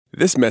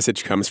This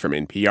message comes from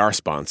NPR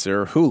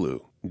sponsor Hulu.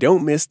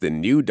 Don't miss the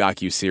new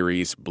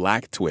docuseries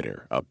Black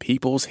Twitter, A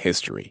People's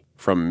History.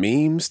 From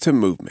memes to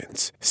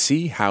movements,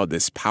 see how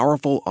this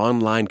powerful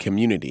online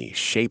community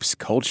shapes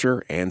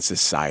culture and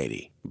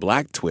society.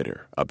 Black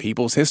Twitter, A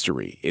People's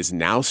History is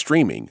now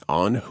streaming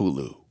on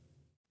Hulu.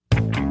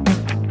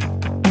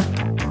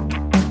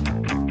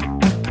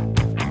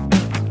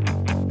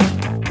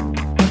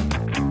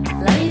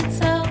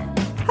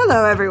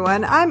 Hello,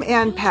 everyone. I'm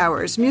Ann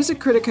Powers, music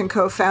critic and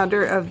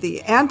co-founder of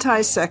the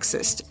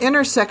anti-sexist,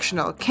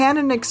 intersectional,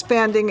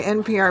 canon-expanding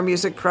NPR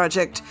music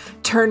project,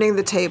 Turning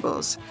the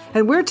Tables.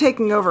 And we're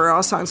taking over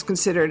All Songs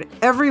Considered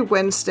every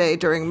Wednesday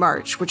during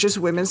March, which is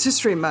Women's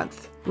History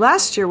Month.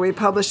 Last year, we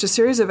published a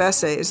series of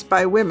essays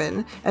by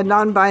women and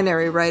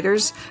non-binary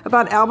writers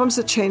about albums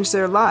that changed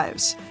their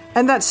lives.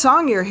 And that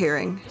song you're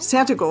hearing,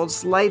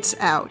 Santigold's Lights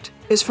Out,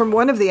 is from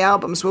one of the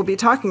albums we'll be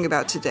talking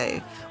about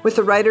today, with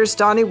the writers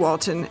Donnie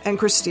Walton and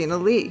Christina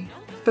Lee.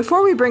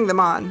 Before we bring them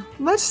on,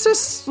 let's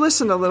just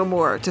listen a little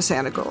more to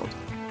Santigold.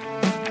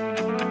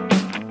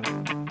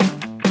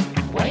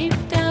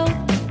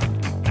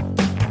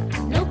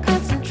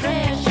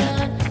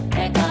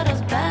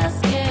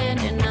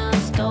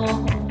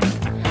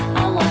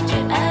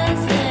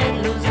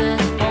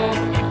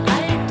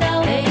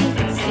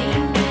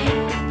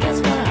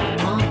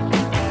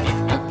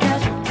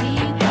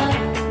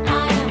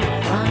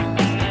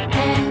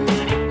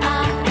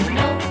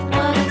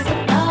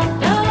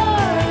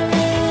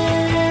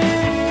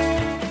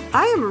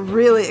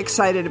 Really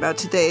excited about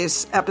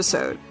today's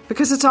episode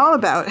because it's all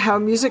about how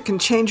music can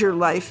change your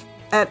life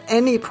at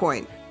any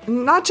point,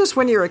 not just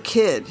when you're a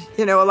kid.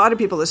 You know, a lot of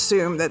people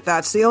assume that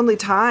that's the only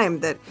time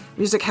that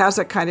music has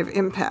that kind of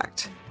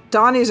impact.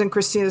 Donnie's and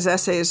Christina's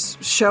essays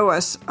show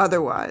us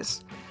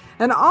otherwise.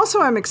 And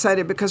also I'm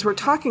excited because we're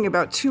talking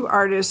about two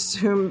artists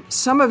whom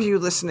some of you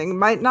listening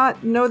might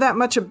not know that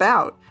much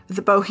about.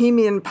 The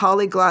bohemian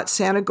polyglot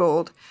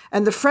Santigold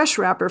and the fresh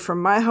rapper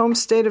from my home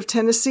state of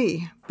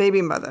Tennessee,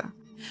 Baby Mother.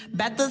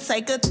 About to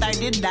take a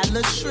 $30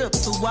 trip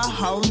to a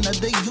whole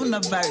nother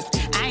universe.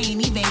 I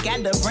ain't even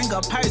gotta bring a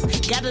purse.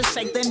 Gotta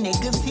shake the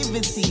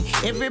negativity.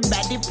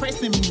 Everybody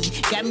pressing me.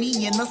 Got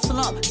me in a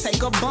slump.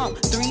 Take a bump.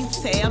 3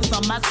 tabs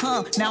on my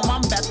tongue. Now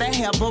I'm about to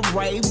have a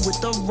rave with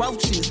the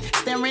roaches.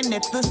 Staring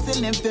at the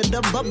ceiling, feel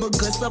the bubble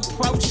guts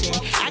approaching.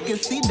 I can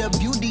see the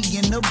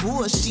beauty in the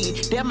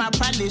bullshit. Damn, I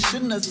probably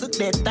shouldn't have took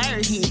that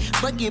third hit.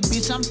 Fuck it,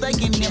 bitch, I'm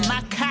thugging in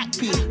my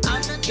cockpit.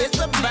 It's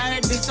a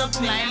bird, it's a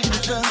flame,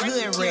 it's a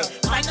hood wreck.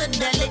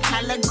 Psychedelic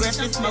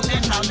holographic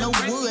smoking on the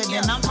wood,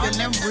 and I'm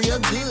feeling real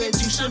good.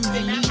 You should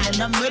meet me in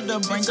the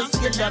middle, bring a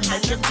skiller,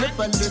 make it flip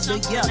a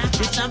little, yeah.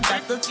 Bitch, I'm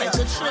about to take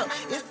a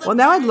trip. Well,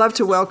 now I'd love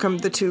to welcome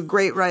the two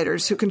great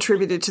writers who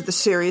contributed to the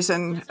series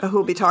and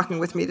who'll be talking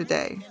with me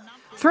today.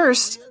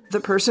 First, the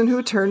person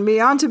who turned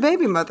me on to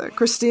Baby Mother,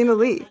 Christina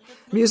Lee,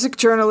 music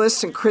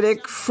journalist and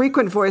critic,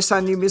 frequent voice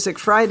on New Music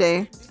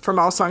Friday from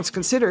All Songs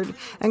Considered,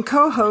 and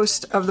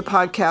co-host of the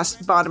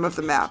podcast Bottom of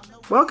the Map.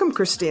 Welcome,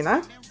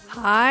 Christina.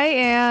 Hi,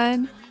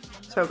 Ann.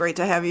 So great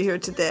to have you here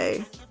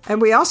today.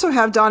 And we also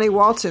have Donnie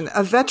Walton,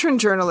 a veteran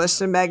journalist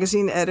and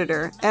magazine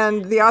editor,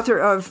 and the author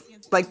of,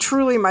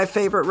 truly my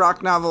favorite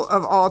rock novel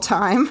of all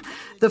time,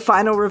 The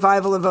Final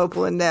Revival of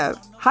Opal and Nev.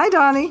 Hi,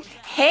 Donnie.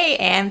 Hey,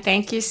 Ann.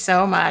 Thank you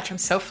so much. I'm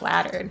so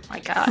flattered. My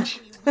gosh.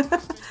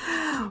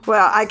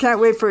 Well, I can't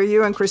wait for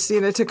you and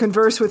Christina to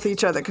converse with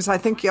each other because I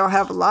think y'all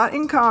have a lot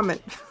in common.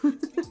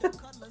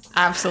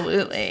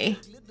 Absolutely.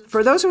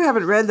 For those who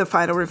haven't read The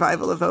Final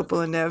Revival of Opal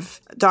and Nev,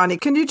 Donnie,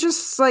 can you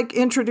just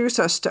introduce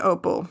us to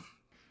Opal?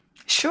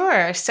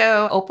 Sure.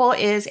 So Opal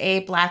is a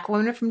Black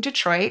woman from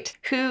Detroit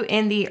who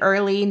in the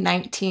early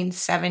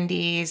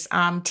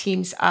 1970s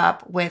teams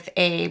up with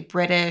a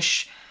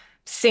British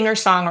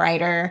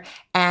singer-songwriter,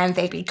 and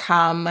they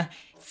become,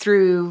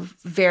 through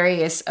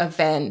various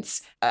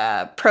events,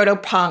 a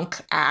proto-punk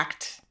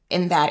act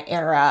in that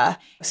era.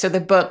 So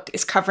the book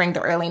is covering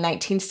the early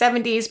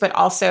 1970s, but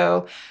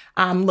also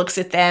looks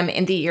at them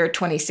in the year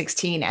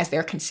 2016 as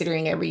they're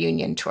considering a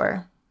reunion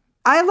tour.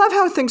 I love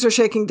how things are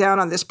shaking down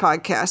on this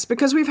podcast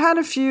because we've had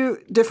a few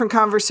different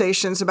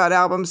conversations about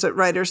albums that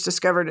writers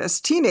discovered as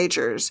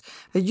teenagers.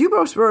 You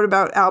both wrote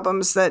about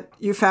albums that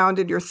you found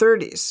in your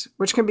 30s,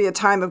 which can be a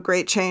time of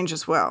great change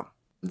as well.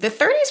 The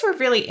 30s were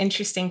really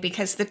interesting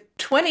because the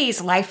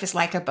 20s, life is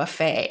like a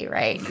buffet,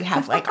 right? You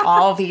have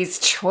all these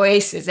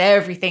choices.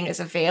 Everything is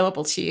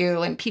available to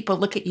you. And people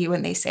look at you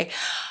and they say,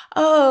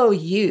 oh,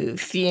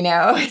 youth,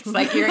 It's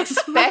like you're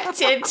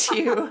expected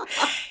to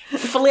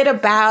flit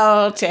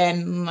about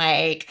and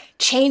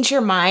change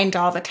your mind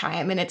all the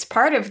time. And it's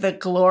part of the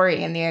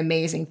glory and the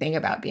amazing thing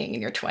about being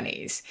in your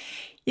 20s.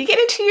 You get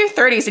into your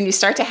 30s and you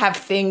start to have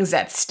things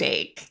at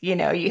stake. You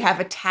have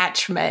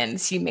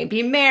attachments, you may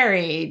be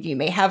married, you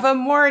may have a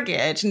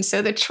mortgage. And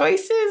so the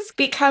choices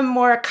become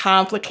more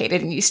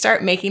complicated and you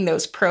start making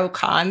those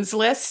pro-cons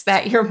lists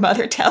that your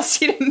mother tells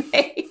you to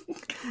make.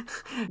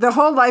 The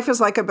whole life is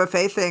like a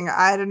buffet thing.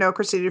 I don't know,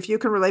 Christina, if you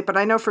can relate, but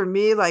I know for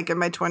me, like in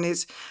my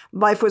 20s,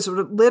 life was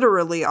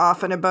literally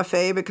often a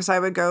buffet because I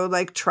would go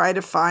like try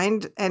to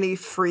find any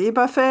free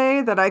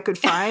buffet that I could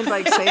find,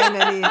 like say in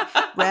any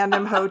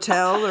random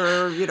hotel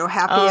or,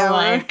 happy hour. Oh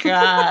my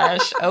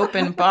gosh,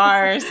 open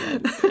bars.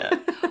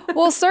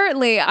 Well,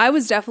 certainly, I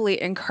was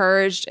definitely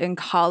encouraged in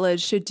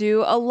college to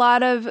do a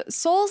lot of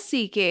soul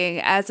seeking,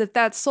 as if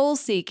that soul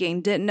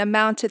seeking didn't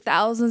amount to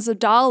thousands of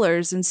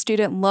dollars in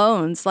student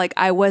loans. Like,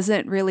 I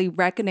wasn't really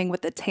reckoning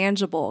with the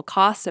tangible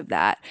cost of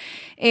that.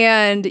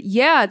 And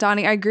yeah,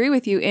 Donnie, I agree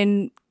with you.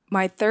 In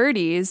my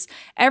 30s,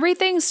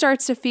 everything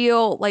starts to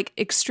feel like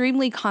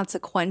extremely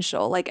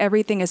consequential, like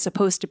everything is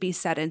supposed to be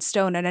set in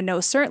stone. And I know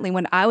certainly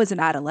when I was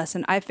an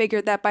adolescent, I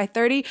figured that by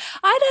 30,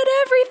 I'd had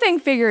everything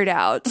figured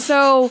out.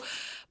 So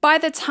by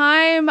the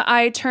time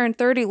I turned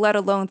 30, let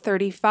alone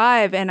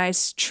 35, and I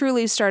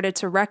truly started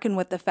to reckon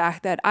with the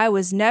fact that I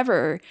was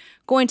never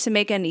going to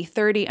make any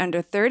 30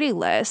 under 30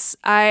 lists,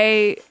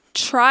 I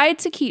tried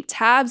to keep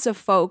tabs of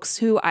folks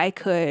who I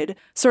could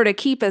sort of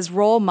keep as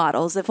role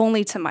models, if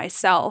only to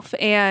myself.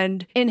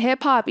 And in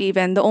hip hop,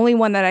 even the only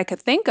one that I could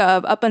think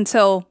of up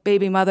until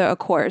Baby Mother, of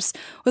course,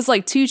 was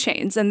like 2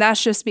 Chainz. And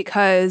that's just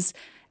because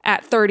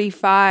at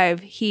 35,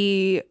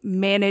 he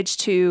managed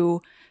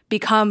to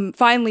become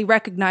finally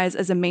recognized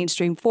as a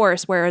mainstream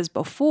force, whereas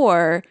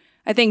before,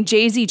 I think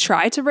Jay-Z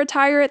tried to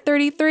retire at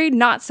 33,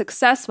 not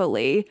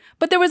successfully,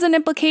 but there was an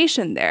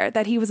implication there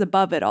that he was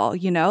above it all,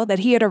 that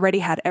he had already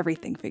had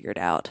everything figured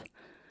out.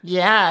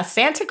 Yeah,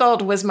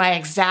 Santigold was my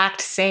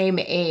exact same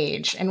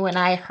age. And when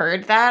I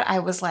heard that, I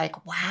was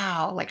like,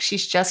 wow, like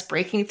she's just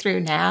breaking through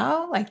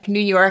now. Like New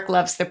York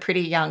loves the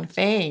pretty young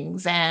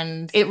things.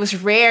 And it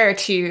was rare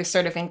to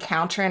sort of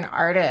encounter an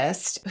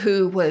artist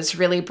who was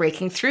really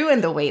breaking through in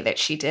the way that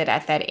she did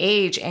at that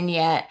age. And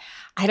yet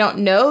I don't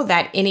know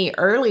that any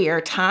earlier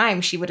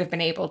time she would have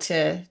been able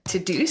to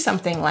do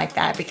something like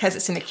that, because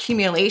it's an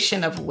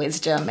accumulation of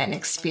wisdom and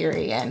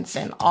experience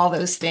and all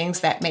those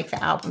things that make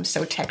the album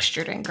so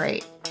textured and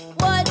great.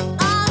 What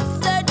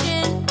I'm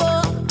searching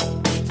for,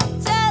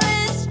 tell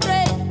it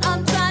straight,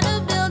 I'm trying to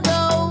build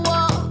a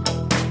wall.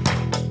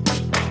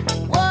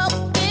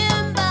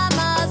 Walking by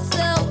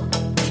myself,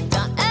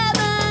 down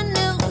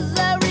avenues,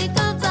 every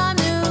good time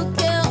to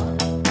kill.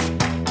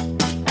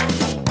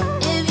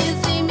 If you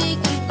see me,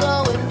 keep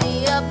going,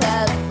 me a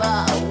pass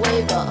by a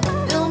waiver.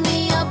 Fill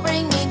me up,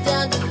 bring me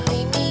down, to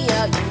leave me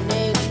out, you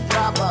name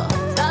dropper.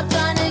 Stop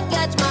trying to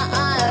catch my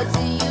eye, I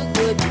see you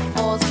good, you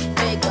false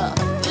faker.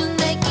 Just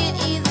make it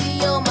easy,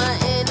 you're my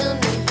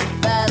enemy,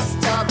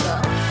 fast talker.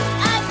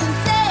 I can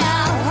say I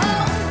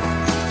hope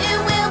it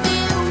will be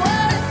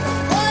worth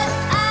what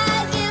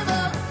I give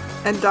up.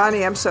 And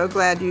Donnie, I'm so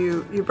glad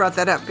you brought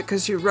that up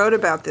because you wrote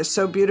about this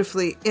so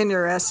beautifully in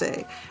your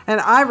essay. And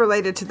I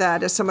related to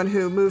that as someone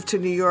who moved to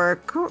New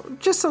York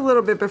just a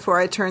little bit before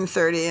I turned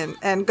 30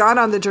 and got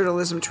on the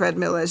journalism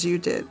treadmill as you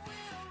did.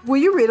 Will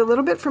you read a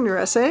little bit from your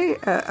essay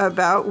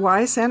about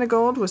why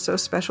Santigold was so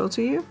special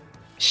to you?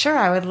 Sure,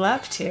 I would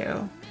love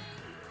to.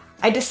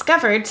 I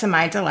discovered, to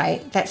my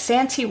delight, that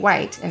Santi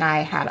White and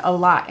I had a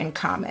lot in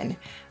common.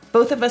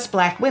 Both of us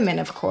Black women,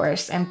 of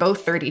course, and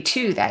both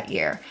 32 that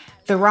year.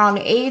 The wrong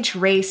age,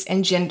 race,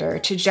 and gender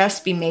to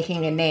just be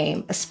making a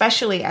name,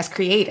 especially as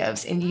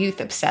creatives in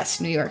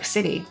youth-obsessed New York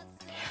City.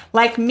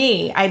 Like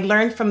me, I'd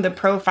learned from the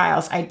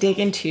profiles I dig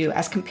into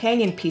as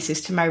companion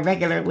pieces to my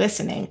regular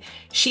listening.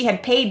 She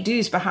had paid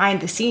dues behind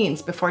the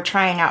scenes before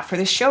trying out for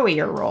the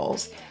showier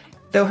roles.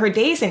 Though her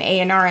days in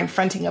A&R and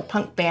fronting a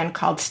punk band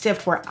called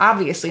Stiff were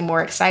obviously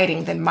more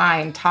exciting than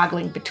mine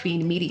toggling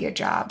between media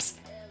jobs.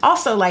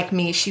 Also like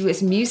me, she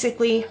was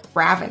musically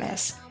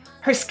ravenous.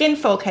 Her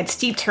skinfolk had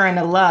steeped her in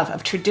a love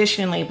of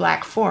traditionally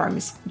Black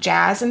forms,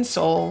 jazz and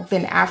soul,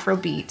 then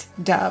Afrobeat,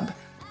 dub.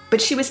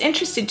 But she was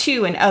interested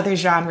too in other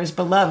genres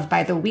beloved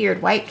by the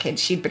weird white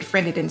kids she'd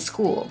befriended in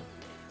school.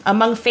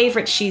 Among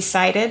favorites she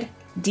cited,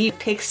 Deep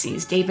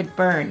Pixies, David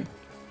Byrne.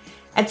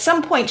 At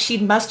some point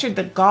she'd mustered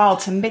the gall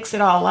to mix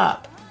it all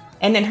up,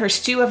 and in her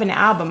stew of an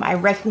album I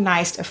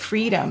recognized a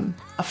freedom,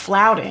 a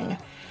flouting,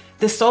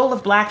 the soul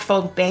of Black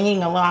folk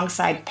banging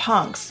alongside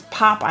punks,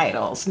 pop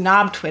idols,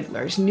 knob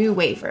twiddlers, new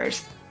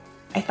wavers.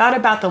 I thought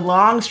about the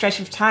long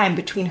stretch of time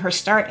between her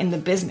start in the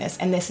business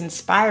and this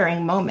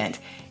inspiring moment,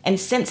 and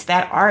since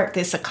that art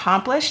this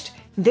accomplished,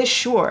 this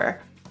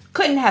sure,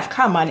 couldn't have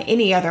come on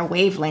any other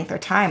wavelength or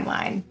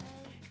timeline.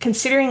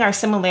 Considering our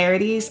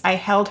similarities, I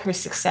held her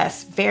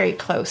success very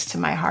close to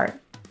my heart.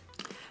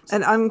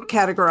 An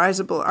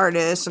uncategorizable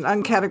artist, an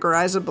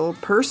uncategorizable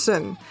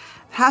person,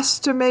 has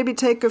to maybe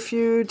take a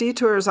few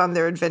detours on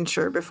their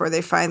adventure before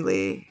they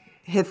finally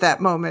hit that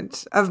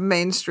moment of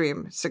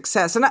mainstream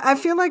success. And I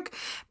feel like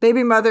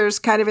Baby Mother's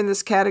kind of in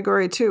this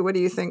category too. What do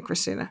you think,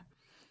 Christina?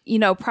 You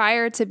know,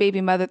 prior to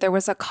Baby Mother, there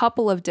was a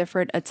couple of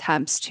different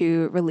attempts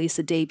to release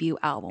a debut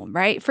album,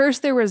 right?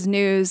 First, there was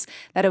news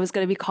that it was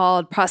going to be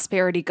called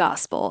Prosperity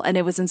Gospel, and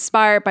it was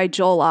inspired by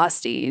Joel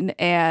Osteen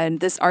and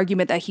this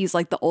argument that he's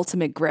like the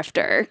ultimate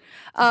grifter.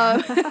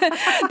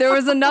 There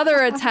was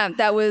another attempt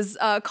that was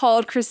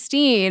called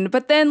Christine,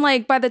 but then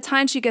like by the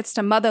time she gets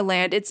to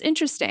Motherland, it's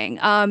interesting.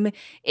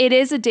 It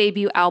is a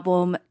debut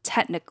album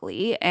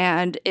technically,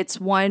 and it's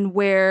one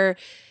where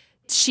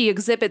she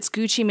exhibits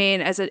Gucci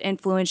Mane as an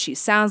influence. She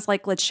sounds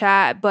like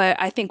LeChat, but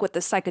I think with the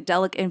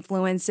psychedelic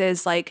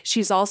influences, like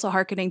she's also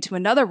hearkening to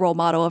another role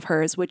model of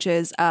hers, which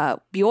is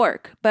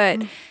Bjork.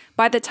 But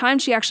by the time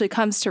she actually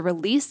comes to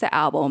release the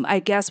album, I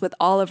guess with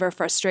all of her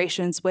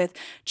frustrations with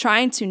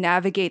trying to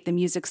navigate the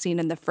music scene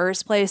in the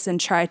first place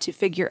and try to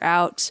figure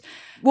out,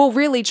 well,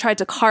 really tried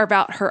to carve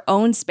out her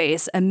own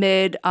space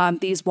amid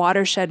these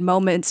watershed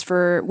moments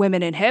for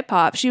women in hip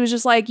hop. She was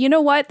just like, you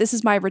know what? This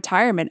is my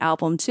retirement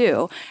album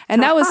too.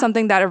 And that was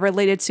something that I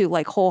related to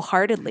like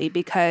wholeheartedly,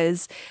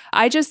 because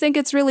I just think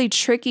it's really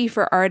tricky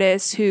for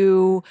artists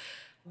who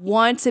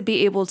want to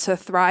be able to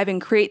thrive and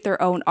create their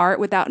own art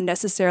without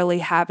necessarily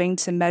having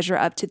to measure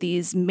up to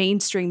these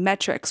mainstream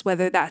metrics,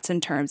 whether that's in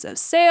terms of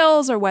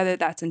sales or whether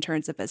that's in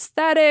terms of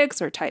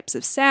aesthetics or types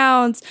of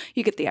sounds.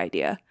 You get the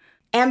idea.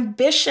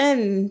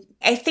 Ambition,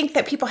 I think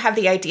that people have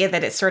the idea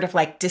that it sort of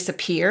like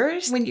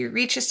disappears when you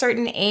reach a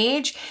certain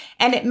age,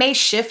 and it may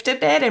shift a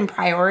bit and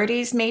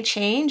priorities may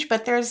change,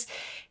 but there's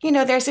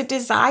a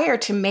desire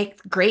to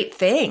make great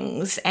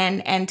things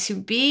and to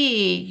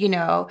be,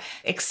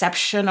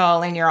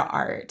 exceptional in your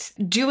art.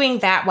 Doing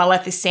that while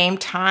at the same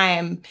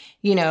time,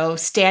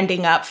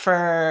 standing up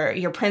for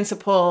your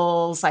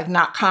principles, like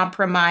not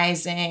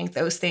compromising,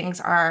 those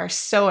things are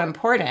so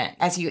important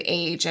as you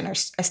age and are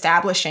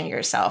establishing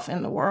yourself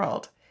in the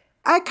world.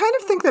 I kind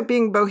of think that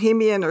being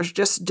bohemian or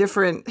just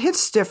different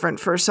hits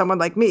different for someone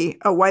like me,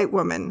 a white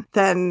woman,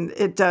 than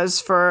it does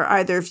for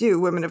either of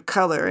you, women of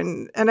color.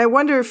 And I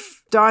wonder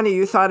if, Donnie,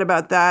 you thought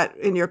about that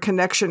in your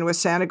connection with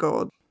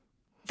Santigold.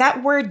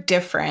 That word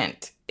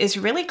different is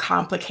really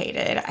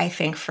complicated, I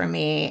think, for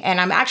me.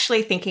 And I'm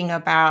actually thinking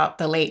about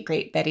the late,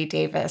 great Betty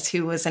Davis,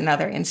 who was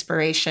another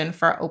inspiration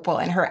for Opal,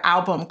 and her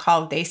album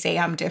called They Say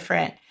I'm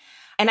Different.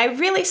 And I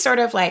really sort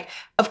of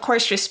of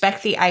course,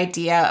 respect the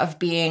idea of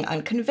being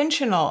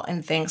unconventional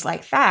and things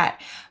like that.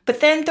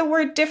 But then the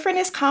word different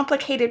is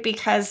complicated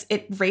because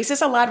it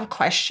raises a lot of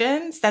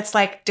questions. That's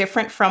like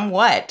different from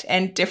what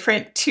and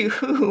different to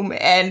whom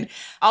and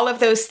all of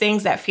those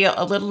things that feel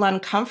a little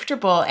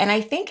uncomfortable. And I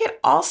think it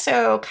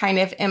also kind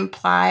of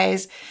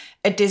implies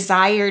a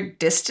desired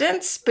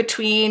distance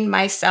between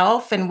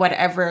myself and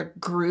whatever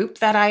group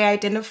that I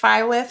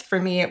identify with. For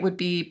me, it would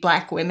be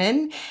Black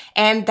women.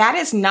 And that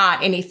is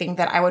not anything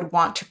that I would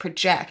want to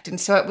project. And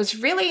so it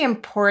was really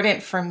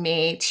important for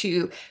me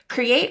to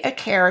create a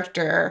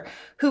character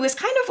who is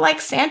kind of like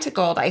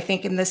Santigold, I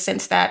think, in the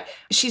sense that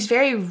she's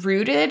very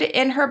rooted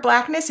in her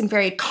Blackness and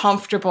very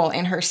comfortable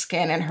in her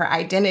skin and her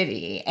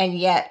identity, and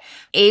yet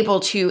able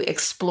to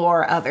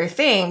explore other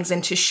things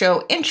and to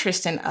show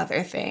interest in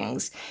other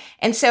things.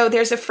 And so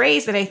there's a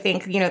phrase that I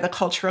think, the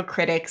cultural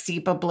critic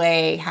Ziba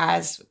Blay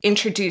has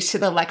introduced to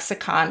the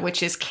lexicon,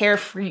 which is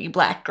carefree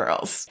Black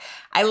girls.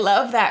 I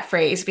love that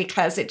phrase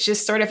because it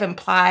just sort of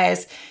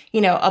implies,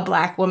 a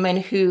Black woman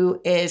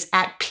who is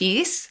at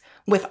peace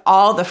with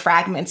all the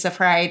fragments of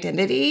her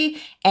identity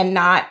and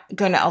not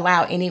going to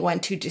allow anyone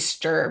to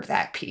disturb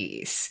that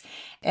peace.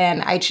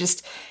 And I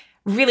just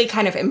really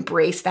kind of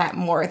embrace that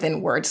more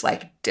than words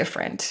like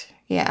different.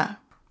 Yeah.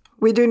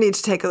 We do need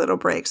to take a little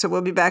break, so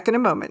we'll be back in a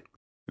moment.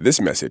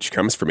 This message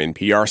comes from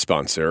NPR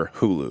sponsor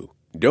Hulu.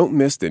 Don't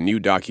miss the new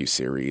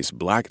docuseries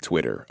Black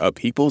Twitter, A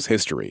People's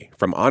History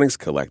from Onyx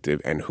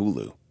Collective and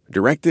Hulu.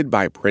 Directed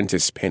by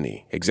Prentice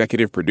Penny,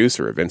 executive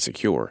producer of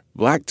Insecure,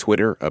 Black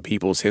Twitter, A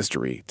People's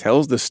History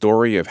tells the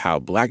story of how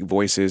Black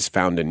voices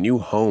found a new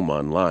home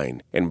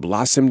online and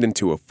blossomed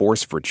into a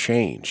force for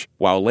change,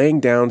 while laying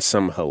down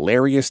some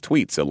hilarious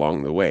tweets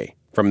along the way.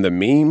 From the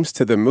memes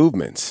to the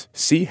movements,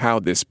 see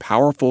how this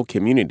powerful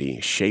community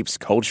shapes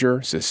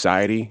culture,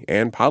 society,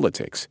 and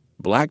politics.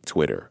 Black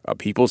Twitter, A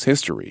People's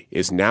History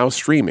is now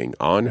streaming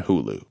on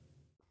Hulu.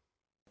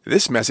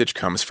 This message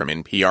comes from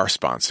NPR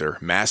sponsor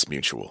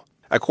MassMutual.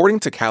 According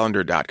to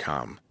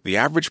Calendar.com, the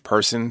average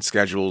person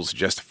schedules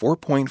just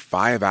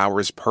 4.5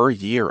 hours per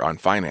year on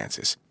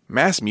finances.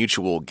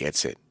 MassMutual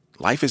gets it.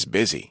 Life is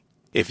busy.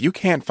 If you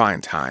can't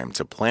find time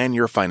to plan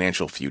your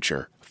financial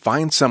future,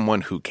 find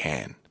someone who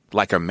can,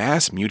 like a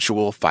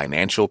MassMutual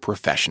financial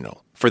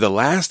professional. For the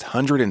last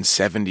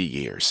 170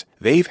 years,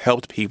 they've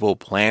helped people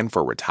plan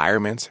for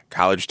retirement,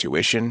 college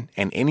tuition,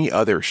 and any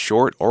other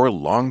short or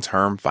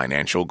long-term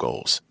financial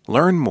goals.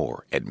 Learn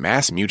more at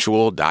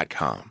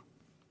MassMutual.com.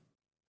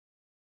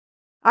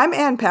 I'm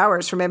Ann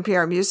Powers from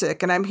NPR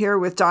Music, and I'm here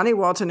with Donnie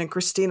Walton and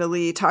Christina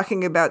Lee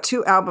talking about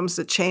two albums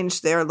that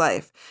changed their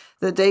life,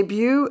 the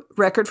debut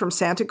record from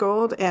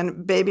Santigold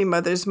and Baby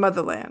Mother's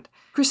Motherland.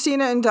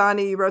 Christina and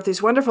Donnie wrote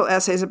these wonderful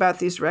essays about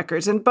these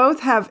records, and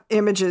both have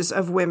images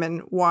of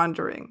women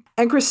wandering.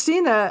 And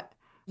Christina,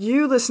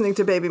 you listening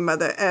to Baby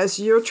Mother as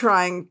you're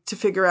trying to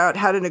figure out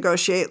how to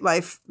negotiate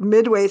life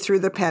midway through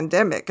the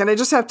pandemic. And I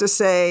just have to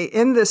say,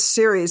 in this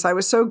series, I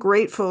was so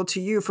grateful to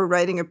you for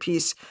writing a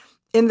piece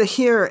in the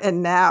here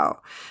and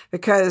now,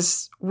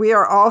 because we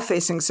are all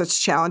facing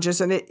such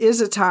challenges. And it is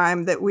a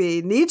time that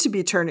we need to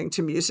be turning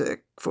to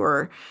music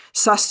for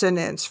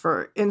sustenance,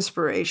 for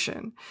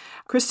inspiration.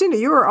 Christina,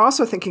 you are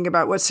also thinking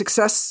about what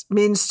success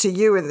means to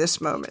you in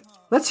this moment.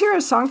 Let's hear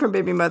a song from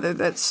Baby Mother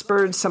that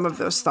spurred some of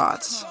those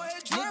thoughts.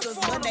 Niggas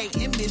for they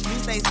image, we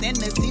say send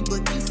the see,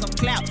 but keep some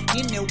clout.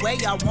 Anyway,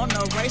 I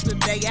wanna race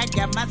today, I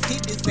got my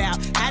titties out.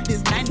 I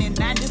this 99,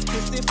 this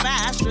pussy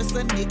 5, stress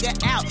a nigga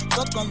out.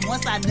 Fuck 'em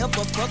once, I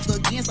never fuck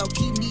again, so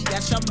keep me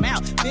out your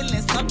mouth.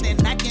 Feeling something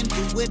I can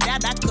do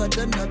without, I cut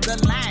another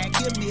line.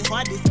 Kill me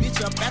hard, this bitch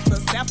up at the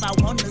south, I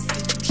wanna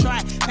see you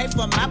try. Pay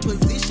for my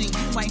position,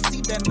 you ain't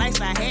see the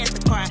nights I had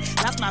to cry.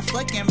 Lost my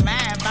fucking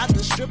mind, about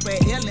the stripper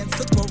Ellen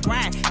took a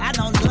ride. I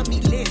don't love me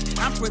less,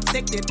 I'm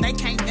protected, they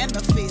can't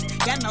manifest.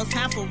 Got no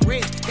time for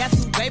rest, got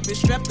 2 babies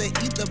strapped to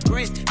either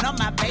breast. No,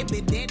 my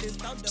baby dead is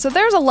So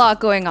there's a lot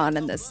going on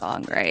in this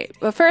song, right?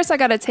 But first I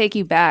gotta take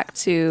you back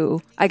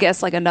to, I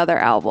guess, like another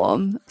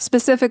album.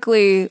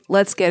 Specifically,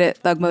 Let's Get It,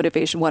 Thug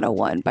Motivation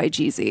 101 by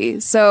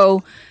Jeezy.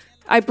 So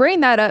I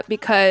bring that up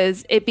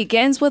because it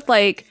begins with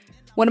like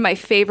one of my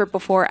favorite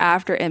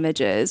before-after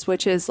images,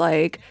 which is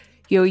like,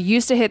 you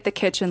used to hit the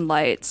kitchen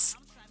lights,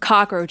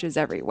 cockroaches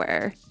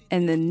everywhere.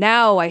 And then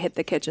now I hit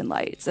the kitchen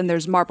lights and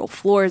there's marble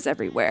floors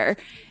everywhere.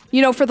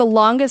 You know, for the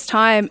longest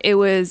time, it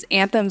was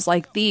anthems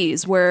like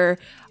these where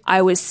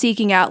I was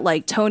seeking out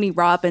like Tony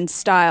Robbins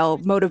style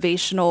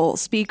motivational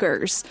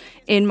speakers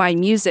in my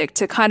music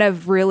to kind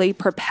of really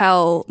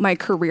propel my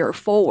career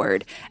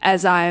forward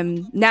as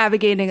I'm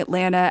navigating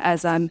Atlanta,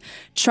 as I'm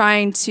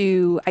trying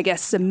to, I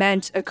guess,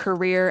 cement a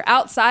career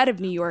outside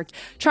of New York,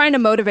 trying to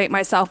motivate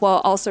myself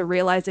while also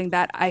realizing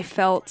that I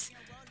felt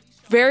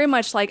very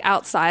much like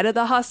outside of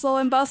the hustle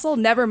and bustle,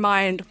 never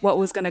mind what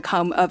was going to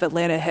come of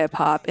Atlanta hip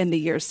hop in the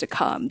years to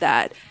come,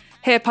 that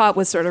hip hop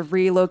was sort of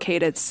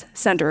relocated its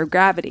center of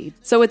gravity.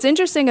 So what's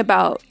interesting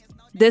about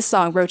this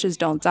song, Roaches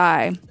Don't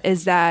Die,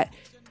 is that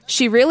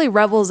she really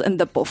revels in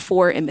the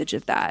before image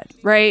of that,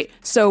 right?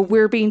 So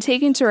we're being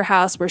taken to her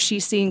house where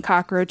she's seeing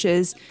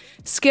cockroaches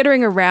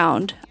skittering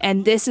around.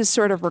 And this is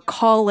sort of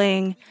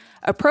recalling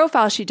a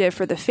profile she did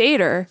for The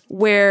Fader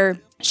where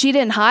she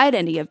didn't hide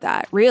any of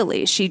that,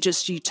 really. She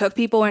took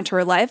people into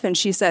her life and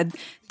she said,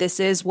 this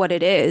is what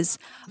it is.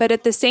 But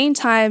at the same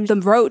time, the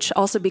roach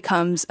also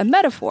becomes a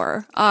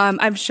metaphor.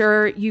 I'm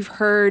sure you've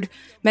heard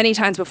many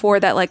times before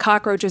that like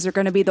cockroaches are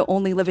going to be the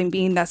only living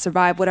being that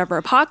survive whatever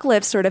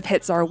apocalypse sort of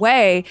hits our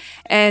way.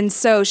 And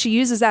so she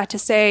uses that to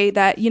say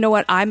that, you know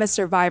what, I'm a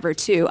survivor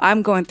too.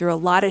 I'm going through a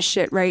lot of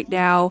shit right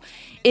now.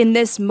 In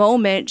this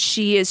moment,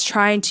 she is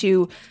trying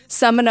to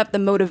summon up the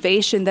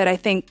motivation that I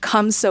think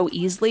comes so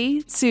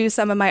easily to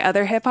some of my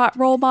other hip hop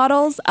role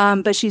models.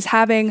 But she's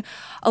having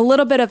a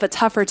little bit of a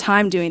tougher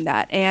time doing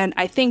that. And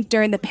I think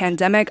during the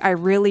pandemic, I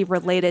really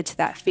related to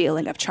that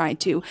feeling of trying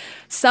to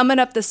summon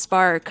up the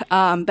spark,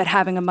 but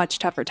having a much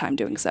tougher time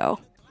doing so.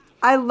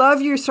 I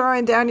love you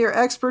throwing down your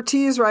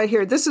expertise right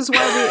here. This is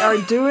why we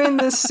are doing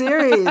this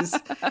series.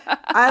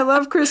 I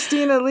love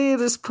Christina Lee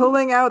just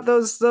pulling out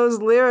those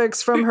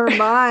lyrics from her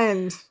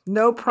mind.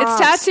 No prompts.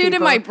 It's tattooed people.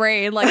 in my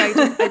brain. Like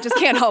I just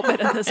can't help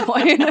it at this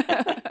point.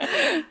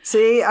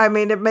 See, I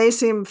mean, it may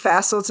seem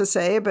facile to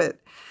say, but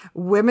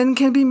women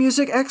can be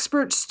music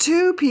experts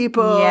too,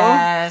 people.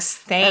 Yes,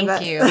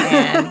 thank you,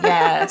 Anne.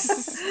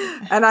 Yes.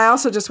 And I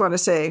also just want to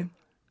say,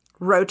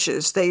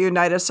 roaches, they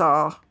unite us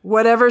all.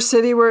 Whatever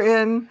city we're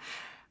in.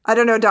 I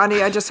don't know,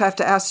 Donnie, I just have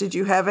to ask, did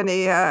you have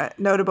any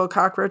notable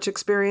cockroach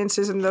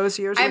experiences in those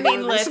years? I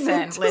mean,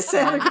 listen.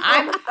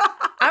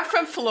 I'm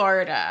from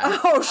Florida.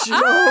 Oh,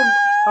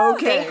 sure.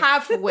 Okay. They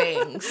have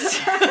wings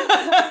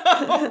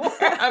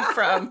where I'm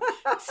from.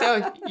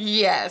 So,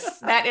 yes,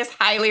 that is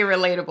highly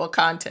relatable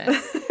content.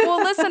 Well,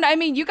 listen, I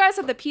mean, you guys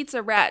have the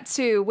pizza rat,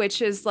 too,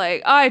 which is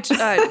like, yeah,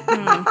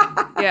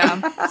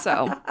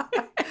 so.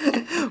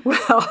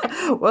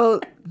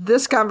 Well,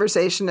 this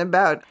conversation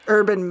about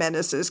urban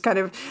menaces kind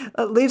of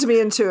leads me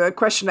into a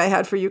question I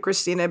had for you,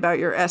 Christina, about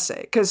your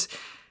essay. Because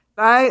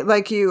I,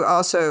 like you,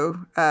 also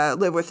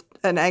live with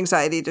an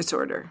anxiety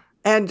disorder.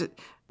 And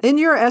in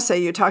your essay,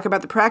 you talk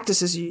about the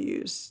practices you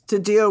use to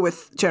deal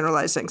with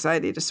generalized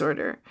anxiety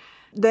disorder.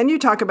 Then you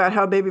talk about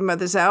how Baby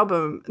Mother's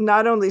album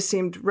not only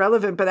seemed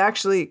relevant, but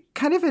actually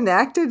kind of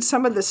enacted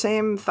some of the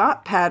same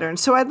thought patterns.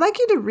 So I'd like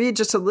you to read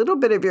just a little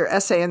bit of your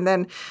essay. And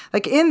then,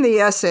 like in the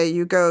essay,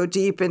 you go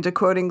deep into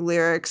quoting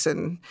lyrics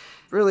and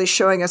really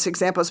showing us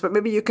examples. But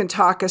maybe you can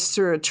talk us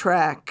through a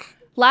track.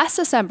 Last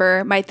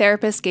December, my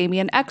therapist gave me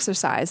an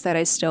exercise that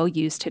I still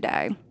use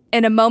today.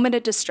 In a moment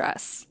of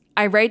distress,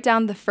 I write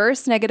down the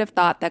first negative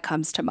thought that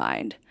comes to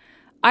mind.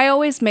 I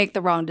always make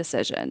the wrong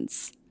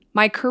decisions.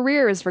 My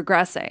career is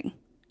regressing.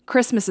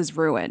 Christmas is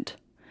ruined.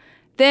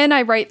 Then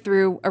I write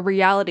through a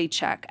reality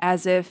check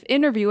as if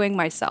interviewing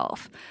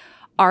myself.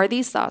 Are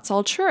these thoughts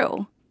all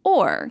true?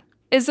 Or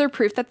is there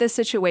proof that this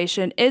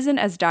situation isn't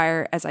as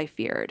dire as I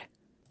feared?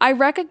 I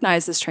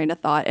recognize this train of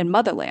thought in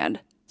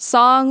Motherland.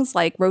 Songs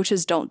like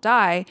Roaches Don't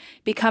Die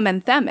become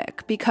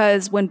anthemic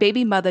because when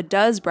Baby Mother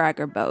does brag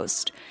or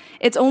boast,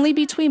 it's only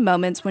between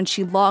moments when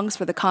she longs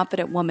for the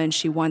confident woman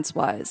she once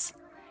was.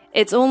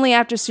 It's only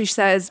after she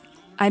says,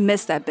 "I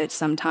miss that bitch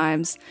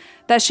sometimes,"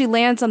 that she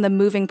lands on the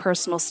moving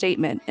personal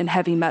statement in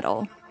Heavy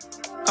Metal.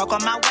 Coke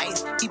on my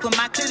waist, keep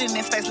my clit in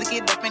his face, lick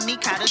it up and he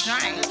caught a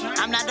drain.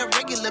 I'm not a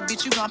regular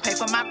bitch, you gon' pay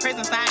for my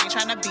presence, I ain't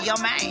tryna be your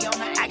man.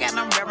 I got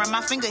no rare on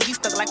my finger, he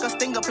stuck like a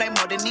stinger, play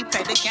more than he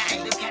played the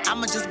game.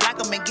 I'ma just block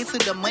him and get to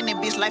the money,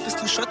 bitch, life is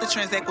too short to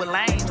transact with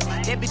lanes.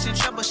 That bitch in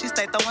trouble, she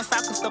stay throwing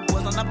sock cause the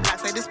boys on the block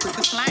say this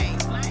pussy flame.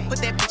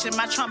 Put that bitch in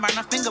my trunk, burn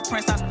her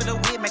fingerprints, I spit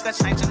a wig, make her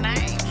change her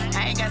name.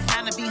 I ain't got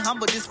time to be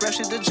humble, this rap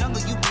shit the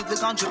jungle, you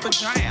either gon' drip or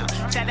drown.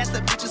 Shout out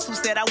to bitches who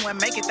said I wouldn't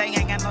make it, they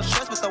ain't got no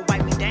choice but to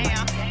wipe me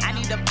down. I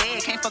need a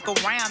bed, can't fuck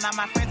around, now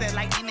my friends are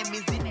like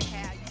enemies in the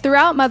house.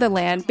 Throughout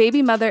Motherland,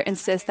 Baby Mother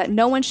insists that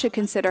no one should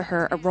consider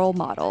her a role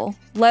model,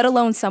 let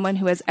alone someone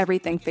who has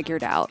everything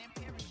figured out.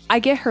 I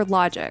get her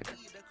logic.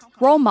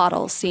 Role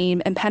models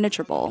seem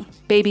impenetrable.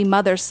 Baby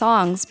Mother's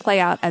songs play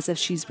out as if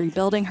she's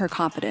rebuilding her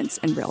confidence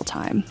in real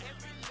time.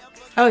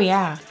 Oh,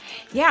 yeah.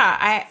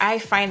 Yeah, I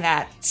find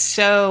that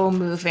so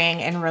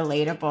moving and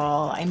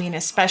relatable. I mean,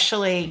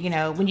 especially, you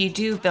know, when you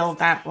do build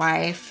that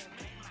life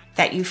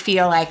that you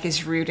feel like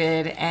is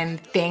rooted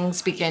and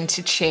things begin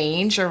to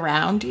change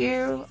around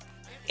you,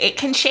 it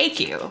can shake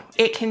you.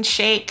 It can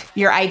shake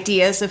your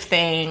ideas of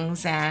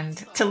things. And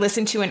to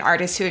listen to an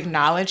artist who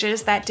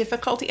acknowledges that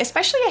difficulty,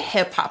 especially a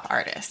hip hop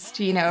artist,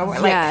 you know,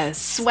 like Yes.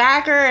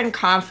 swagger and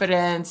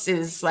confidence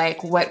is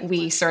like what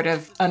we sort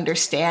of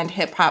understand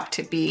hip hop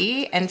to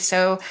be. And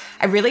so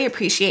I really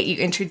appreciate you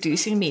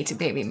introducing me to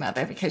Baby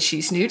Mother because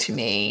she's new to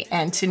me.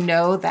 And to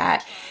know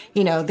that,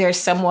 you know, there's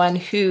someone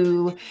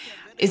who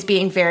is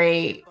being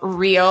very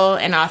real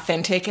and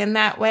authentic in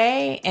that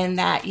way. And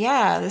that,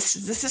 yeah, this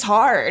is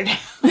hard.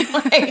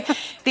 Like,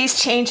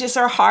 these changes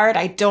are hard.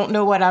 I don't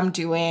know what I'm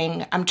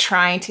doing. I'm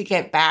trying to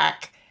get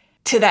back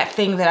to that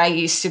thing that I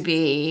used to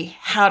be.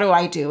 How do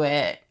I do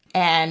it?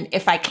 And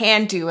if I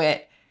can do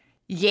it,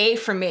 yay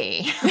for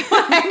me.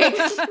 Like,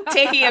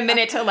 taking a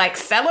minute to like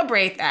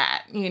celebrate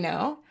that, you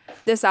know?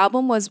 This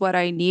album was what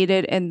I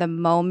needed in the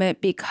moment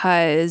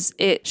because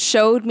it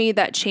showed me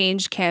that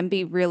change can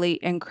be really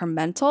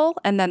incremental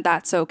and then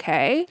that's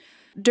okay.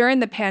 During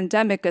the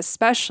pandemic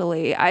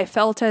especially, I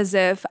felt as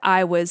if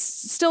I was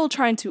still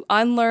trying to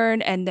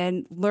unlearn and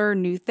then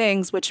learn new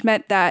things, which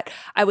meant that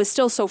I was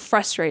still so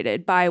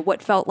frustrated by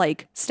what felt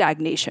like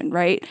stagnation,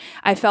 right?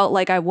 I felt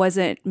like I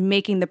wasn't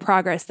making the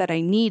progress that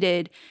I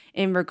needed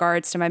in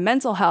regards to my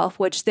mental health,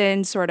 which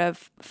then sort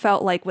of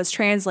felt like was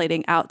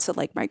translating out to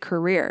like my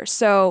career.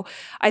 So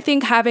I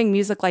think having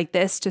music like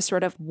this to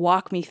sort of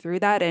walk me through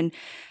that and,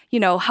 you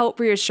know, help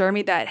reassure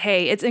me that,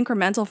 hey, it's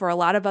incremental for a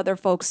lot of other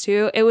folks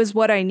too. It was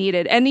what I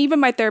needed. And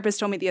even my therapist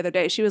told me the other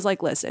day, she was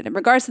like, listen, in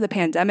regards to the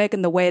pandemic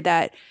and the way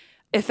that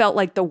it felt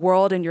like the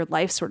world and your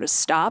life sort of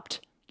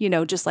stopped, you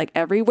know, just like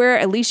everywhere,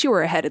 at least you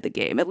were ahead of the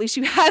game. At least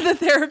you had the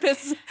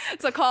therapist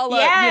to call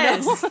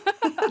Yes. up,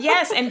 you know?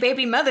 Yes, and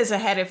Baby Mother's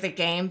ahead of the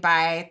game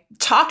by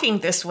talking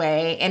this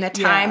way in a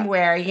time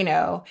where, you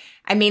know,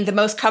 I mean, the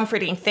most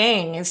comforting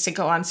thing is to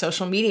go on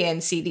social media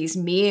and see these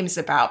memes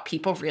about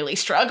people really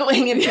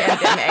struggling in the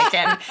pandemic.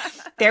 And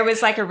there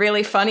was like a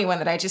really funny one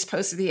that I just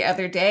posted the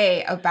other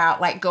day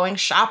about like going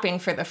shopping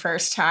for the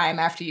first time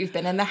after you've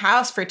been in the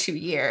house for 2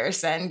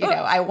 years. And, you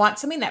know, I want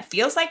something that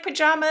feels like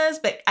pajamas,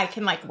 but I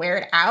can like wear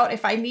it out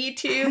if I need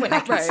to and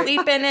I can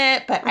sleep in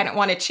it, but I don't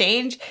want to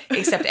change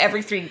except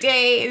every 3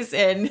 days.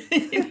 And,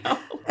 you know.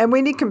 And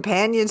we need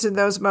companions in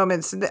those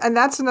moments. And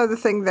that's another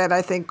thing that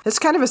I think is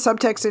kind of a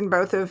subtext in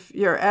both of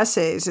your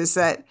essays is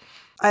that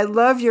I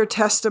love your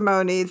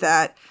testimony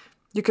that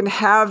you can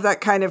have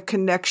that kind of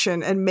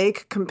connection and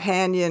make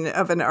companion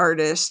of an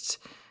artist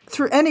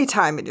through any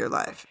time in your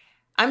life.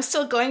 I'm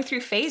still going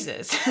through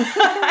phases.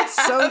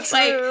 So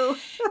true.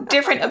 Like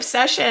different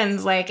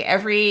obsessions, like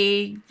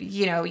every,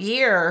 you know,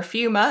 year or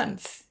few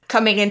months.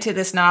 Coming into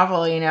this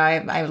novel, you know,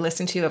 I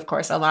listened to, of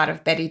course, a lot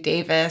of Betty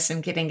Davis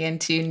and getting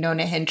into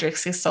Nona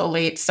Hendrix's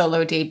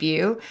solo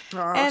debut.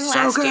 Oh, and so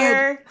last good.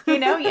 year, you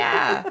know,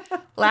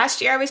 last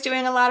year I was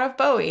doing a lot of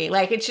Bowie.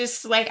 Like, it's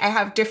just like I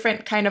have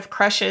different kind of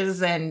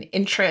crushes and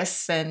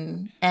interests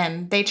and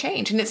they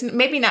change. And it's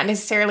maybe not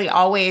necessarily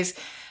always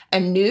a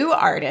new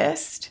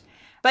artist,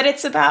 but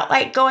it's about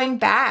like going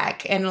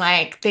back and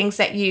like things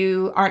that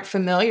you aren't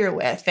familiar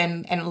with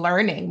and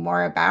learning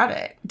more about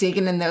it,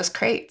 digging in those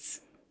crates.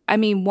 I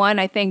mean, one,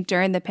 I think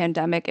during the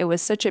pandemic, it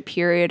was such a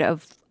period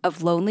of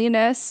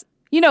loneliness.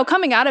 You know,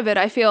 coming out of it,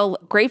 I feel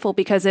grateful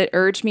because it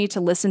urged me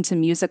to listen to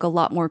music a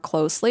lot more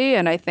closely.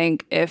 And I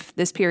think if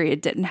this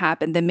period didn't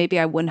happen, then maybe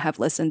I wouldn't have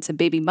listened to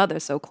Baby Mother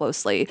so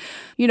closely.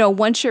 You know,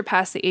 once you're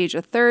past the age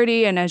of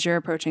 30 and as you're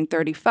approaching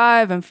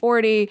 35 and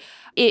 40,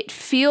 it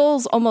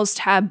feels almost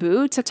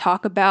taboo to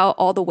talk about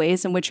all the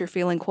ways in which you're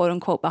feeling quote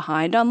unquote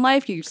behind on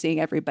life. You're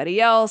seeing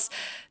everybody else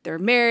they're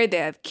married, they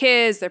have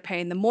kids, they're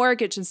paying the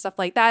mortgage and stuff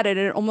like that. And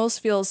it almost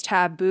feels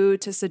taboo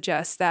to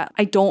suggest that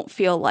I don't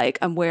feel like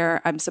I'm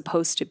where I'm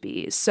supposed to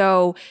be.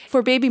 So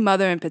for Baby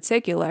Mother in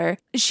particular,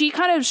 she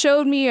kind of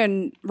showed me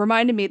and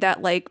reminded me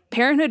that like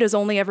parenthood is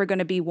only ever going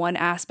to be one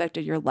aspect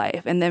of your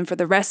life. And then for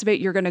the rest of it,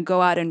 you're going to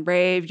go out and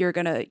rave, you're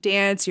going to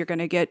dance, you're going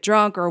to get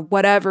drunk or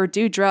whatever,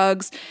 do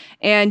drugs,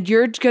 and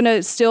you're going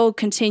to still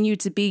continue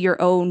to be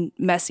your own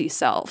messy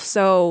self.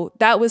 So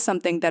that was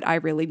something that I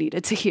really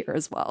needed to hear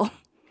as well.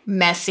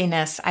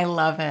 Messiness. I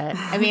love it.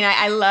 I mean,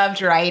 I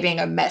loved writing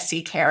a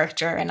messy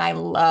character, and I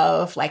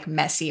love like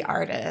messy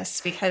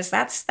artists because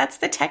that's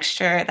the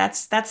texture.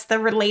 That's the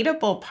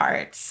relatable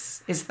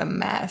parts is the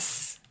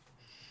mess.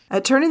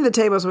 At Turning the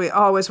Tables, we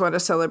always want to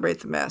celebrate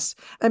the mess.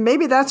 And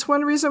maybe that's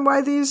one reason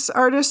why these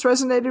artists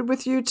resonated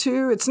with you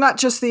too. It's not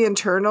just the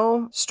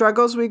internal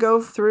struggles we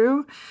go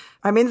through.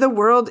 I mean, the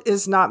world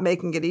is not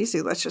making it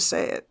easy. Let's just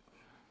say it.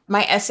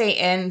 My essay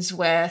ends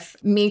with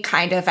me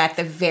kind of at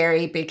the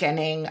very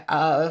beginning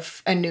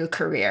of a new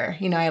career.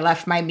 You know, I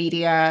left my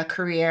media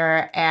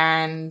career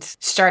and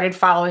started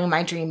following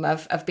my dream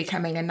of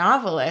becoming a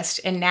novelist.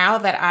 And now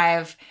that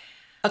I've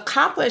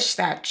accomplished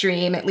that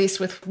dream, at least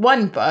with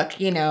one book,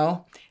 you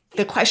know,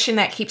 the question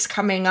that keeps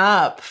coming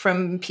up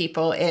from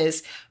people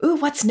is, ooh,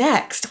 what's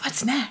next?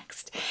 What's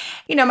next?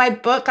 You know, my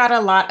book got a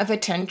lot of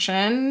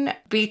attention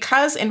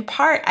because in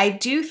part, I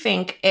do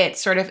think it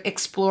sort of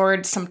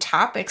explored some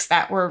topics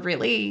that were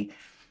really,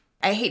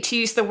 I hate to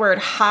use the word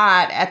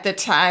hot at the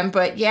time,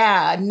 but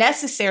yeah,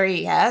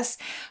 necessary, yes.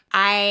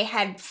 I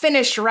had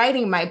finished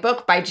writing my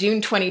book by June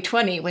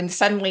 2020 when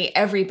suddenly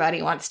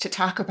everybody wants to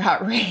talk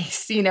about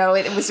race. You know,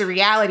 it was a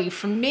reality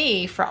for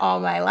me for all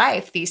my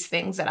life, these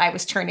things that I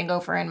was turning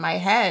over in my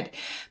head.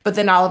 But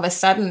then all of a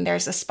sudden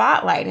there's a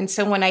spotlight. And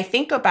so when I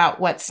think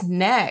about what's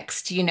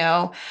next, you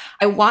know,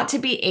 I want to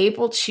be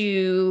able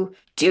to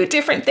do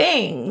different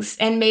things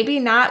and maybe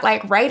not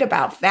like write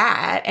about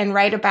that and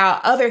write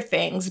about other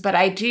things. But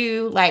I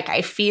do like,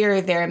 I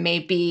fear there may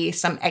be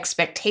some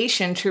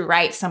expectation to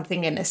write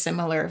something in a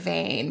similar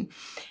vein.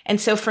 And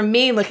so for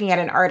me, looking at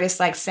an artist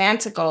like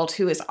Santigold,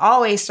 who is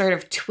always sort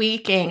of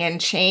tweaking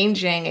and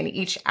changing and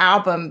each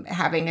album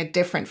having a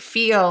different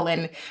feel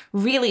and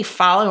really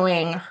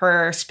following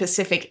her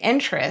specific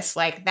interests,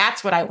 like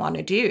that's what I want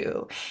to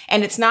do.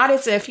 And it's not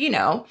as if, you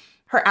know,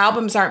 her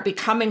albums aren't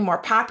becoming more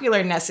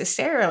popular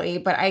necessarily,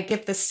 but I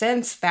get the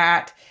sense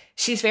that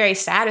she's very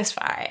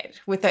satisfied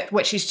with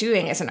what she's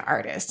doing as an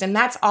artist. And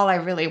that's all I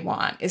really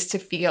want, is to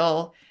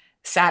feel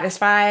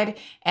satisfied.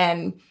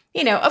 And,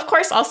 you know, of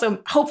course,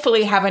 also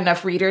hopefully have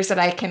enough readers that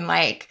I can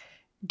like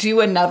do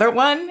another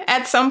one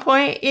at some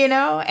point, you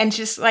know, and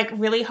just like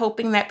really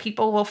hoping that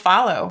people will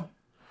follow.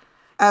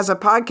 As a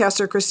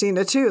podcaster,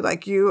 Christina, too,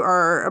 like you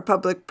are a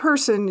public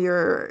person,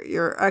 you're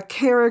a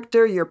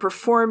character, you're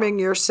performing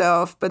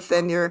yourself, but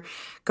then you're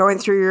going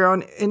through your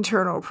own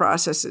internal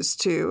processes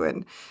too.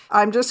 And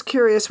I'm just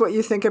curious what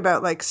you think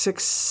about like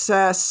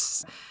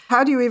success.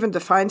 How do you even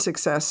define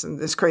success in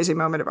this crazy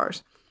moment of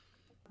ours?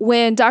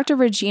 When Dr.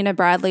 Regina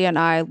Bradley and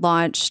I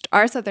launched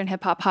our Southern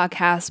Hip Hop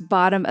podcast,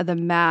 Bottom of the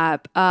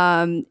Map,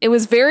 it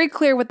was very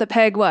clear what the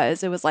peg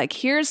was. It was like,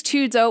 here's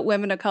two dope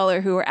women of color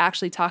who are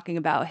actually talking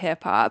about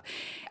hip hop.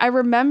 I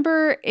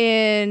remember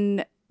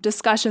in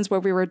discussions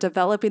where we were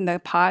developing the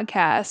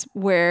podcast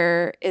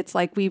where it's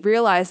like we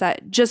realized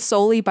that just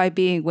solely by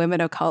being women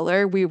of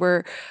color, we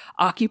were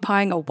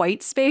occupying a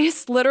white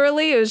space,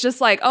 literally. It was just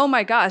like, oh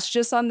my gosh,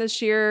 just on the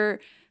sheer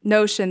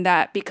notion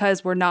that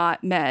because we're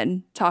not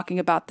men talking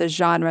about the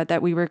genre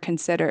that we were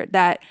considered,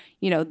 that,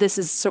 you know, this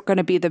is going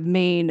to be the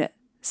main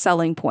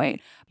selling point.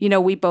 You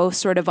know, we both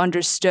sort of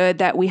understood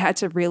that we had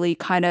to really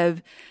kind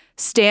of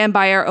stand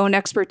by our own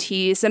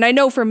expertise. And I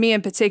know for me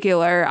in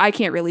particular, I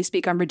can't really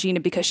speak on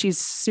Regina because she's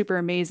super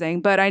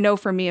amazing, but I know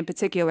for me in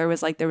particular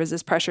was like there was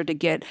this pressure to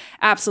get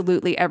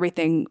absolutely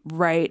everything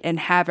right and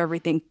have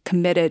everything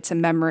committed to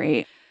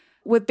memory.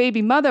 With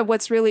Baby Mother,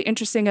 what's really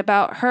interesting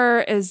about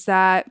her is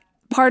that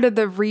part of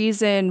the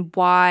reason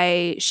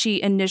why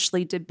she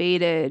initially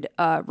debated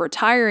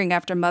retiring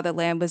after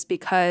Motherland was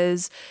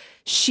because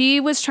she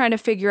was trying to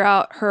figure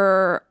out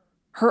her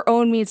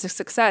own means of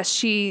success.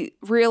 She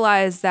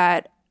realized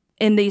that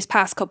in these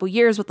past couple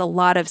years with a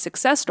lot of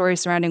success stories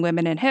surrounding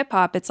women in hip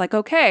hop, it's like,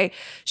 okay,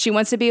 she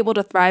wants to be able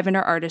to thrive in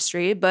her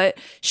artistry, but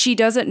she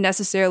doesn't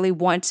necessarily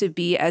want to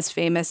be as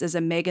famous as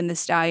a Megan Thee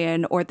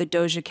Stallion or the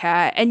Doja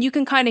Cat. And you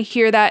can kind of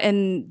hear that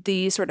in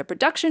the sort of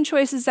production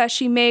choices that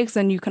she makes.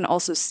 And you can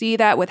also see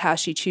that with how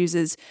she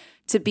chooses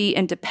to be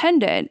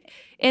independent.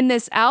 In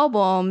this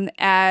album,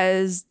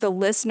 as the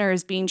listener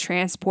is being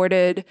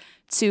transported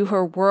to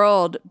her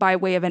world by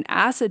way of an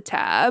acid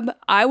tab,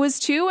 I was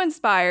too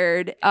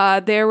inspired.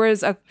 There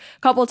was a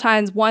couple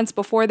times, once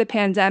before the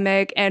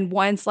pandemic and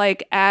once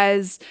like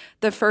as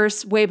the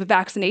first wave of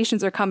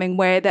vaccinations are coming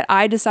way, that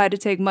I decided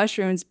to take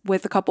mushrooms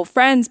with a couple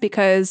friends,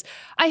 because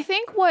I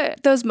think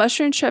what those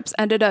mushroom trips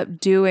ended up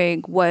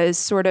doing was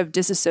sort of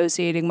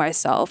disassociating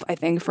myself, I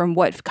think, from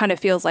what kind of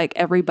feels like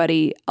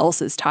everybody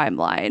else's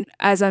timeline.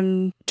 As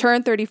I'm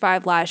turned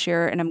 35 last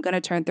year and I'm going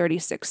to turn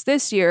 36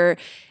 this year,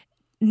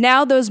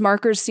 now those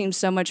markers seem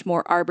so much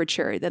more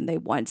arbitrary than they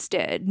once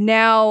did.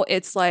 Now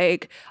it's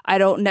like, I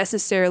don't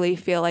necessarily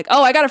feel like,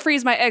 oh, I got to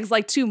freeze my eggs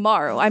like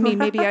tomorrow. I mean,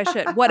 maybe I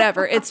should,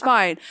 whatever, it's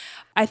fine.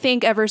 I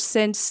think ever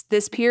since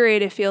this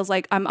period, it feels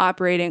like I'm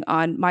operating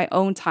on my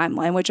own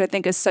timeline, which I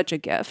think is such a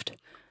gift.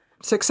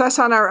 Success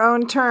on our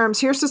own terms.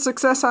 Here's to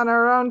success on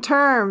our own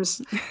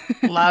terms.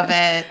 Love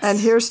it. And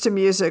here's to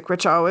music,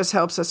 which always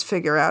helps us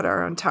figure out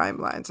our own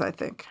timelines, I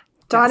think.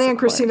 Donnie and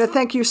Christina,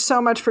 thank you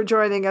so much for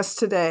joining us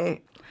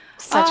today.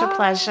 Such a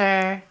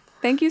pleasure.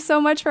 Thank you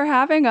so much for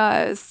having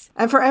us.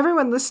 And for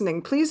everyone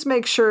listening, please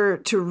make sure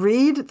to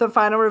read The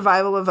Final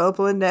Revival of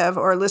Opal and Nev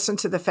or listen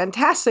to the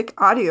fantastic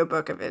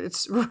audiobook of it.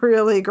 It's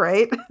really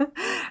great.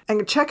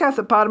 And check out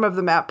the Bottom of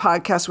the Map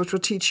podcast, which will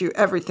teach you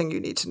everything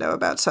you need to know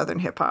about Southern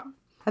hip hop.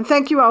 And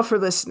thank you all for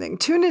listening.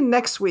 Tune in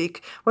next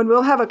week when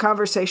we'll have a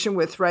conversation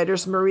with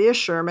writers Maria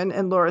Sherman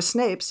and Laura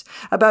Snapes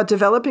about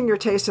developing your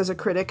taste as a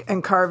critic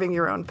and carving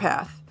your own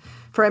path.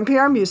 For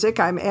NPR Music,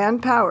 I'm Ann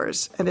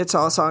Powers, and it's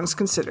All Songs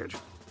Considered.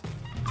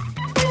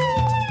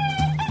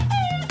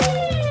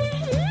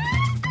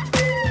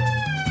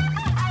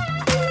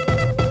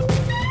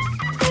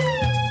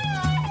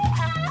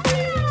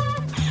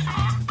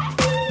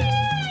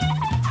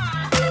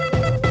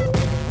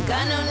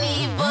 Got no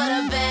need for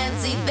the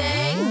fancy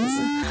things,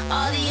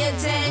 all the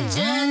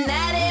attention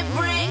that it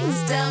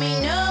brings. Tell me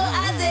no,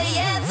 I say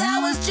yes, I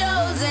was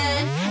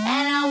chosen,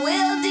 and I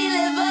will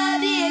deliver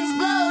the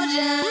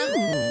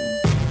explosion.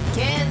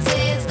 Can't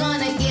say it's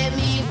gonna get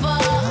me far.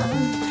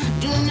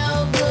 Do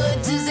no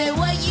good to say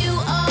what you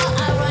are.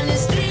 I run the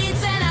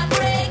streets and I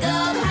break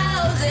up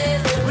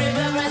houses.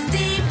 River runs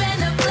deep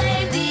and the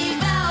flame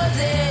devours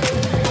it.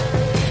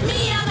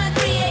 Me, I'm a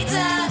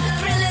creator,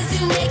 thrillers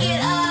to make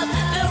it up.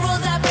 The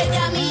rules I break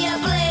got me a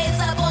place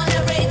up on the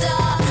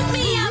radar.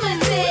 Me, I'm a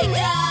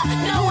taker,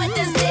 know what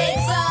the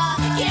stakes are.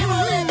 Can't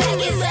roll it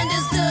back, it's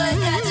understood.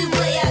 Got to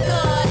play a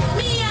card.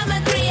 Me, I'm a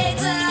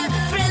creator,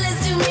 thrillers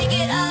to make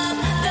it up.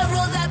 The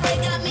rules I break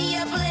got me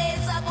a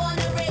place up on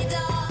the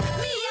radar.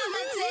 Me, I'm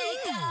a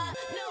taker,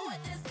 know what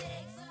the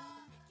stakes are.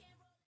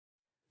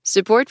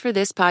 Support for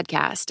this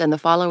podcast and the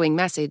following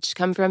message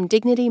come from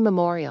Dignity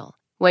Memorial.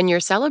 When your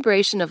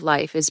celebration of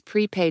life is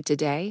prepaid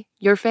today,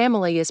 your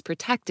family is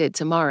protected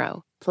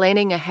tomorrow.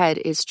 Planning ahead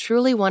is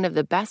truly one of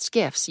the best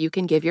gifts you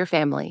can give your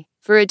family.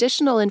 For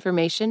additional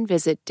information,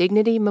 visit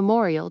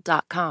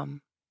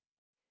dignitymemorial.com.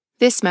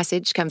 This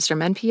message comes from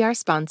NPR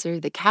sponsor,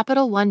 the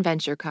Capital One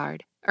Venture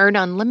Card. Earn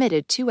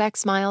unlimited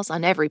 2x miles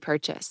on every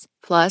purchase.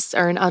 Plus,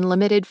 earn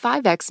unlimited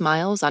 5x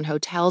miles on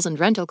hotels and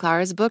rental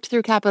cars booked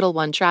through Capital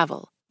One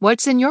Travel.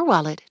 What's in your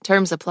wallet?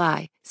 Terms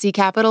apply. See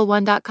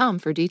CapitalOne.com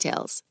for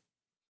details.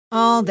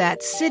 All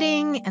that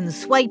sitting and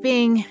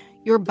swiping,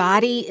 your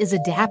body is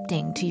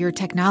adapting to your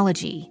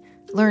technology.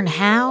 Learn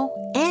how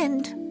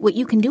and what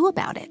you can do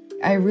about it.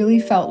 I really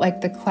felt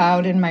like the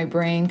cloud in my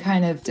brain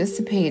kind of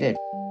dissipated.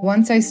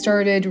 Once I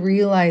started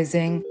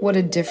realizing what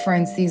a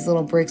difference these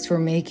little breaks were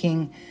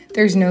making,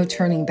 there's no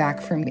turning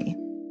back for me.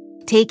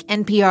 Take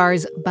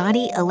NPR's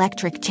Body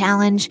Electric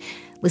Challenge.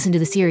 Listen to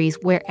the series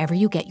wherever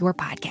you get your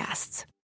podcasts.